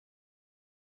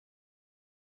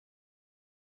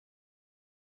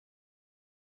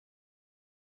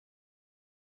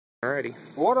Alrighty.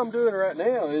 What I'm doing right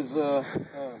now is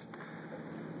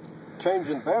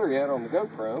changing the battery out on the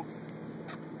GoPro,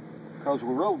 because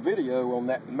we rolled video on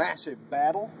that massive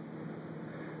battle,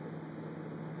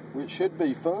 which should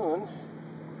be fun,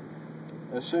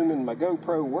 assuming my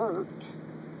GoPro worked.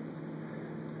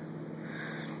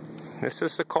 This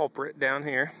is the culprit down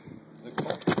here.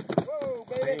 Whoa,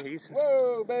 baby! Hey,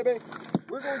 whoa, baby!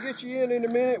 We're gonna get you in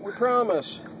a minute. We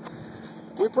promise.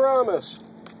 We promise.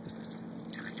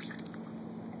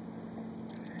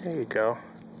 There you go.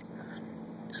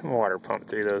 Some water pumped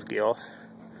through those gills.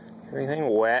 Everything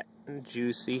wet and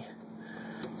juicy.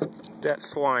 That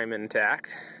slime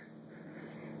intact.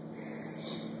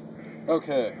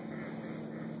 Okay.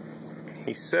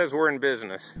 He says we're in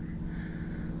business.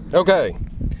 Okay.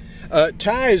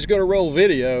 Ty is going to roll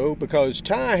video because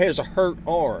Ty has a hurt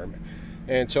arm.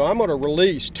 And so I'm going to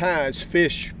release Ty's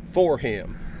fish for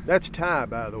him. That's Ty,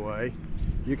 by the way.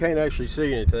 You can't actually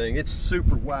see anything. It's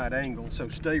super wide angle, so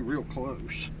stay real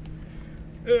close.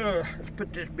 Let's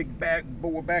put this big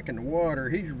boy back in the water.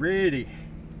 He's ready.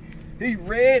 He's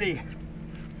ready.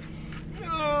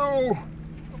 Oh,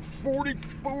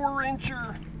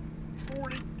 44-incher,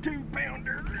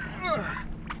 42-pounder.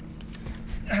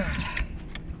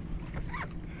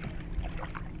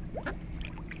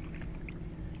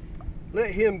 Let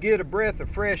him get a breath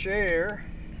of fresh air.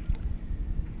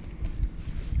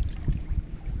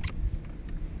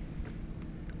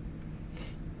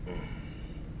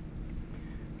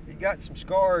 He got some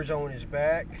scars on his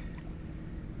back.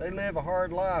 They live a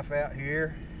hard life out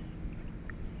here.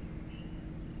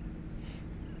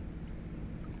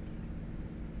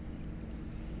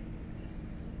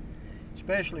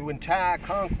 Especially when Ty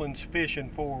Konkle's fishing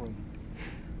for them.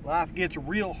 Life gets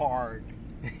real hard.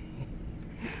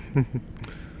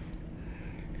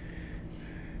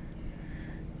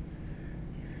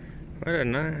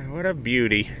 What a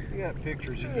beauty. I got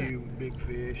pictures of you with big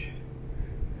fish.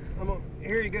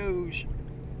 Here he goes.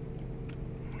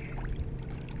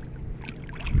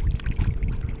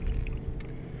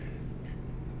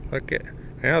 Look at,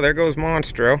 yeah, there goes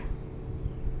Monstro.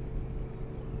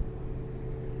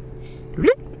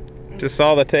 Just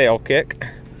saw the tail kick.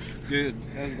 Good.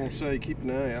 I was gonna say, keep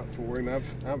an eye out for him.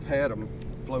 I've had them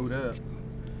float up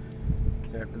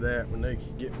after that when they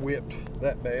get whipped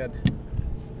that bad.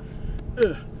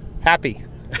 Happy.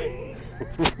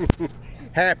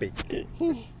 Happy.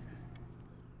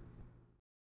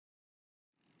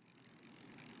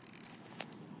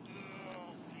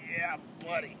 Yeah,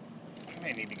 buddy. I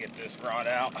may need to get this rod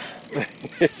out.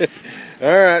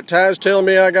 Alright, Ty's telling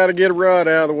me I gotta get a rod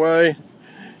out of the way.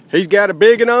 He's got a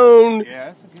big one on. Yeah,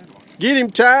 that's a good one. Get him,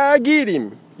 Ty, get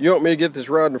him. You want me to get this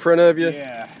rod in front of you?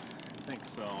 Yeah, I think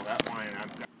so. That line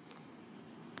I've got.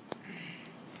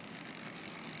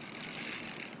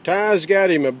 Ty's got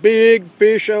him a big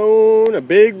fish on, a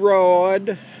big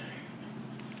rod.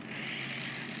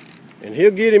 And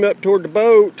he'll get him up toward the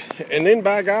boat, and then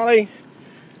by golly,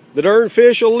 the darn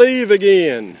fish will leave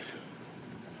again.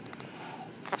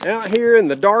 Out here in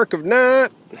the dark of night.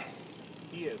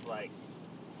 He is like,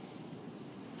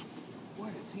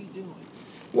 what is he doing?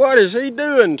 What is he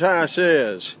doing, Ty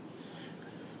says.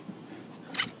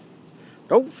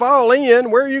 Don't fall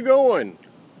in. Where are you going?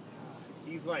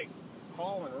 He's like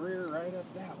hauling rear right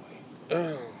up that way.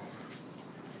 Oh.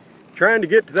 Trying to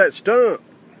get to that stump.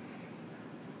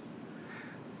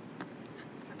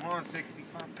 Come on,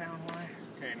 65-pound line.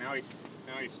 Okay, now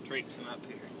he's traipsing up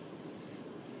here.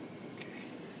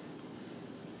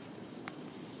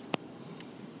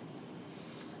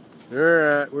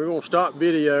 Alright, we're going to stop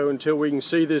video until we can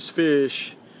see this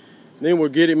fish. Then we'll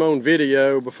get him on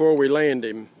video before we land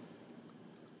him.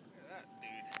 Look at that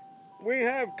dude. We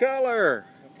have color.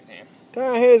 Look at him.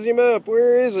 Ty has him up.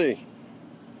 Where is he?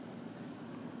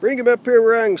 Bring him up here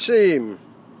where I can see him.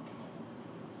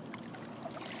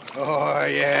 Oh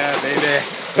yeah, baby.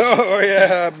 Oh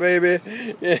yeah, baby.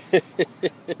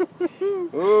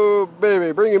 Oh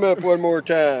baby, bring him up one more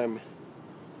time.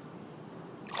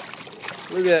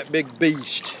 Look at that big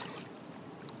beast.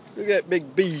 Look at that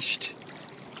big beast.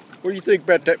 What do you think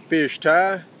about that fish,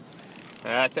 Ty?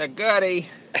 That's a goodie.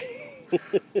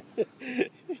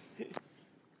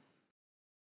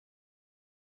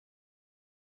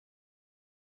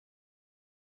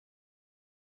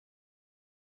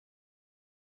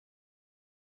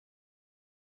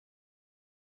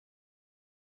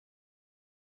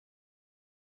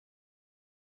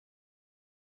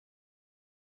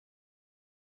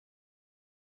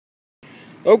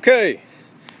 Okay,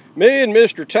 me and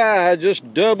Mr. Ty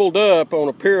just doubled up on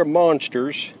a pair of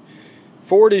monsters,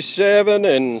 47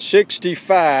 and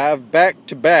 65 back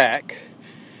to back.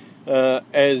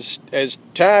 As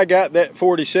Ty got that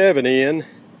 47 in,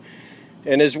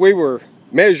 and as we were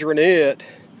measuring it,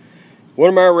 one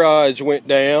of my rods went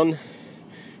down.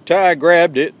 Ty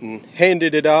grabbed it and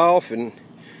handed it off, and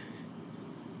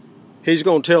he's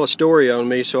going to tell a story on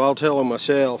me, so I'll tell him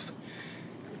myself.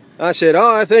 I said,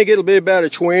 oh, I think it'll be about a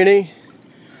 20.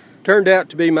 Turned out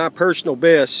to be my personal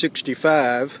best,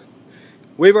 65.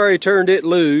 We've already turned it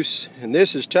loose, and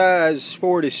this is Ty's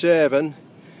 47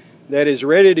 that is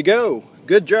ready to go.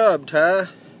 Good job, Ty.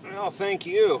 Well, thank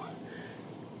you.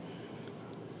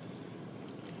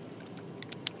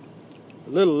 A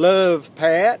little love,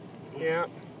 Pat. Yeah.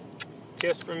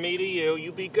 Kiss from me to you.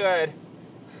 You be good.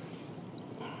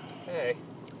 Hey.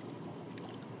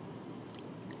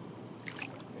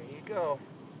 There you go.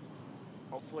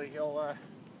 Hopefully he'll a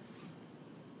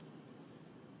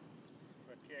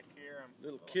kick here.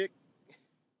 Little kick